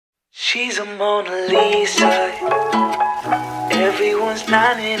She's a Mona Lisa. Everyone's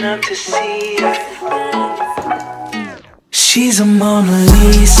lining up to see her. She's a Mona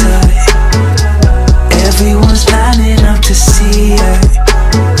Lisa. Everyone's lining up to see her.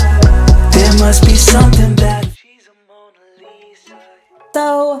 There must be something bad. She's a Mona Lisa.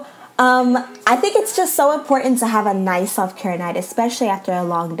 So, I think it's just so important to have a nice self-care night, especially after a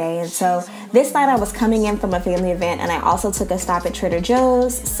long day. And so this night I was coming in from a family event, and I also took a stop at Trader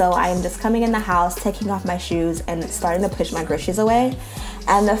Joe's. So I am just coming in the house, taking off my shoes, and starting to push my groceries away.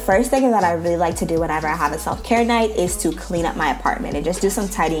 And the first thing that I really like to do whenever I have a self-care night is to clean up my apartment and just do some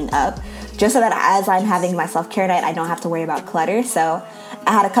tidying up, just so that as I'm having my self-care night, I don't have to worry about clutter. So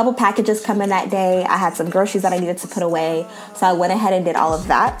I had a couple packages come in that day. I had some groceries that I needed to put away. So I went ahead and did all of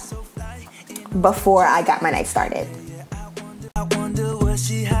that before I got my night started.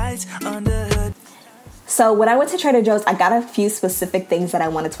 So when I went to Trader Joe's, I got a few specific things that I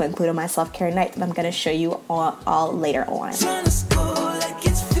wanted to include in my self-care night that I'm going to show you all later on.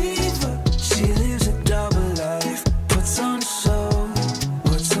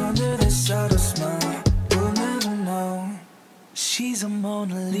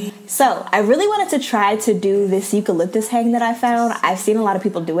 So I really wanted to try to do this eucalyptus hang that I found. I've seen a lot of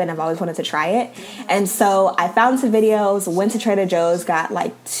people do it and I've always wanted to try it. And so I found some videos, went to Trader Joe's, got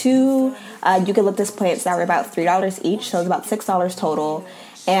like two eucalyptus plants that were about $3 each. So it was about $6 total.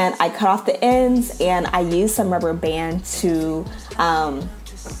 And I cut off the ends and I used some rubber band to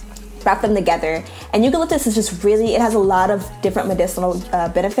wrap them together. And eucalyptus is just really, it has a lot of different medicinal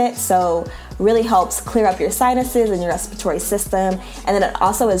benefits. So really helps clear up your sinuses and your respiratory system. And then it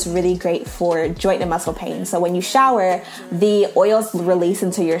also is really great for joint and muscle pain. So when you shower, the oils release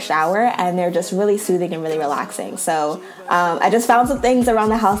into your shower and they're just really soothing and really relaxing. So I just found some things around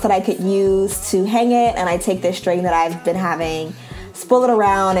the house that I could use to hang it. And I take this string that I've been having, spool it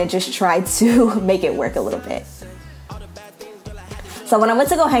around and just try to make it work a little bit. So when I went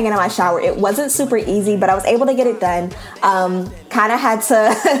to go hang it in my shower, it wasn't super easy, but I was able to get it done. Kind of had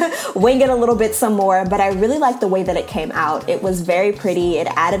to wing it a little bit some more, but I really liked the way that it came out. It was very pretty. It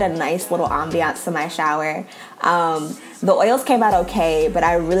added a nice little ambiance to my shower. The oils came out okay, but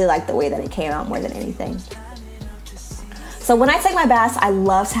I really liked the way that it came out more than anything. So when I take my baths, I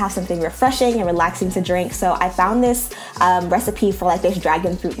love to have something refreshing and relaxing to drink. So I found this recipe for like this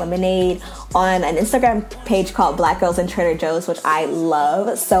dragon fruit lemonade on an Instagram page called Black Girls in Trader Joe's, which I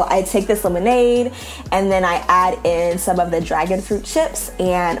love. So I take this lemonade and then I add in some of the dragon fruit chips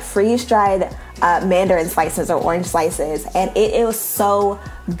and freeze-dried mandarin slices or orange slices. And it was so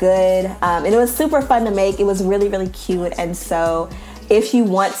good. And it was super fun to make. It was really, really cute. And so if you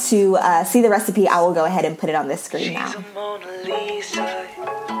want to see the recipe, I will go ahead and put it on this screen now. She's a Mona Lisa.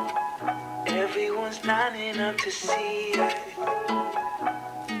 Everyone's lining up to see her.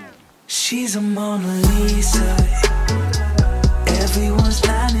 She's a Mona Lisa. Everyone's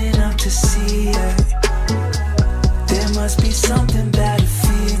lining up to see her. There must be something about her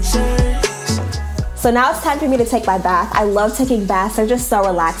features. So now it's time for me to take my bath. I love taking baths. They're just so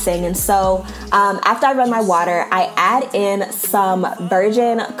relaxing. And so after I run my water, I add in some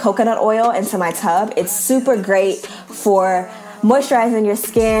virgin coconut oil into my tub. It's super great for moisturizing your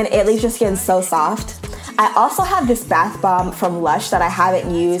skin. It leaves your skin so soft. I also have this bath bomb from Lush that I haven't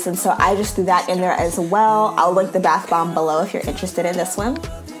used, and so I just threw that in there as well. I'll link the bath bomb below if you're interested in this one.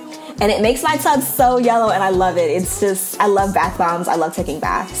 And it makes my tub so yellow and I love it. It's just, I love bath bombs. I love taking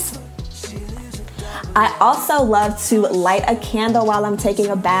baths. I also love to light a candle while I'm taking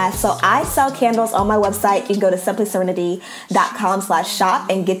a bath. So I sell candles on my website. You can go to simplyserenity.com/shop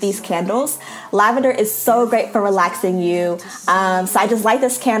and get these candles. Lavender is so great for relaxing you. So I just light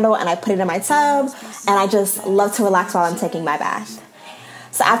this candle and I put it in my tub and I just love to relax while I'm taking my bath.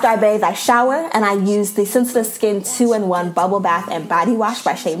 So after I bathe, I shower and I use the Sensitive Skin 2-in-1 Bubble Bath and Body Wash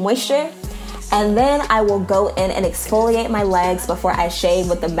by Shea Moisture. And then I will go in and exfoliate my legs before I shave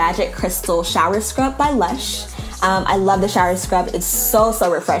with the Magic Crystal Shower Scrub by Lush. I love the shower scrub. It's so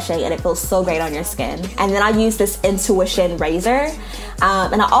refreshing and it feels so great on your skin. And then I use this Intuition razor.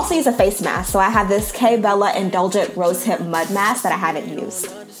 And I also use a face mask. So I have this K Bella Indulgent Rosehip Mud Mask that I haven't used.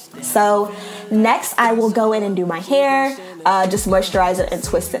 So next I will go in and do my hair, just moisturize it and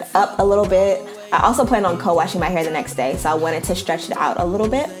twist it up a little bit. I also plan on co-washing my hair the next day, so I wanted to stretch it out a little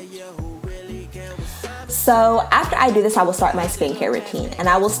bit. So after I do this, I will start my skincare routine, and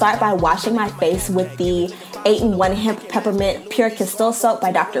I will start by washing my face with the 8-in-1 Hemp Peppermint Pure Castile Soap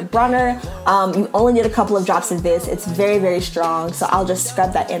by Dr. Bronner. You only need a couple of drops of this. It's very, very strong, so I'll just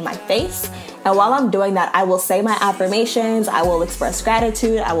scrub that in my face. And while I'm doing that, I will say my affirmations, I will express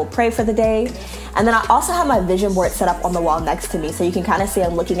gratitude, I will pray for the day. And then I also have my vision board set up on the wall next to me, so you can kind of see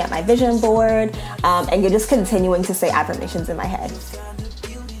I'm looking at my vision board, and you're just continuing to say affirmations in my head.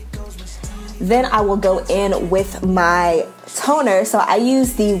 Then I will go in with my toner. So I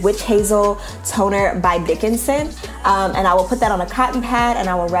use the Witch Hazel Toner by Dickinson, and I will put that on a cotton pad and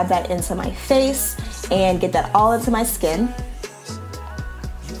I will rub that into my face and get that all into my skin.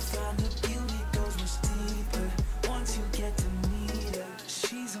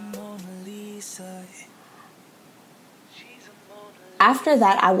 After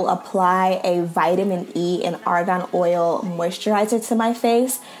that, I will apply a vitamin E and argan oil moisturizer to my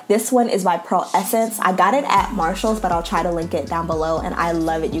face. This one is by Pearl Essence. I got it at Marshall's, but I'll try to link it down below, and I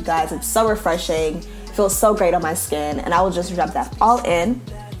love it, you guys. It's so refreshing, feels so great on my skin, and I will just rub that all in.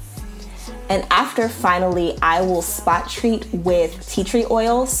 And after, finally, I will spot treat with tea tree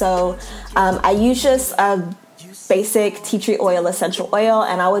oil. So I use just a basic tea tree oil, essential oil,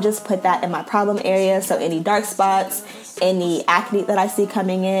 and I will just put that in my problem area. So any dark spots, any acne that I see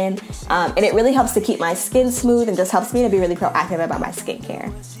coming in, and it really helps to keep my skin smooth and just helps me to be really proactive about my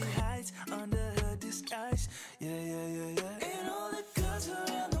skincare.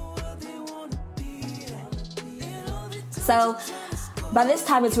 So by this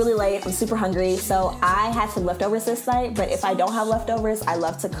time, it's really late. I'm super hungry, so I had some leftovers this night, but if I don't have leftovers, I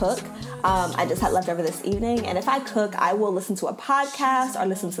love to cook. I just had leftover this evening, and if I cook, I will listen to a podcast or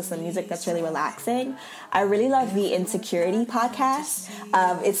listen to some music that's really relaxing. I really love the Insecurity podcast.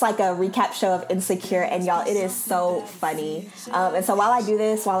 It's like a recap show of Insecure, and y'all, it is so funny. And so while I do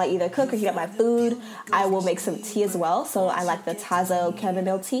this, while I either cook or heat up my food, I will make some tea as well. So I like the Tazo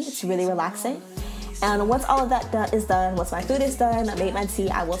chamomile tea. It's really relaxing. And once all of that is done, once my food is done, I made my tea,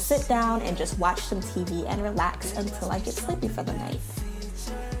 I will sit down and just watch some TV and relax until I get sleepy for the night.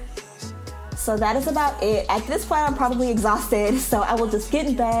 So that is about it. At this point, I'm probably exhausted, so I will just get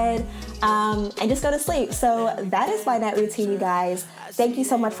in bed and just go to sleep. So that is my night routine, you guys. Thank you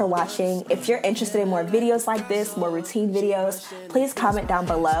so much for watching. If you're interested in more videos like this, more routine videos, please comment down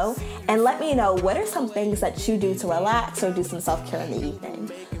below and let me know what are some things that you do to relax or do some self-care in the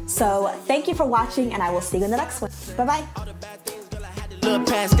evening. So thank you for watching, and I will see you in the next one. Bye-bye. Look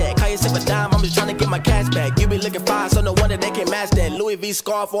past that, call yourself a dime, I'm just trying to get my cash back. You be looking fine, so no wonder they can't match that. Louis V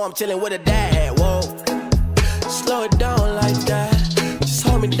scarf, or I'm chilling with a dad. Whoa, slow it down like that, just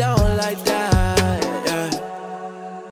hold me down like that.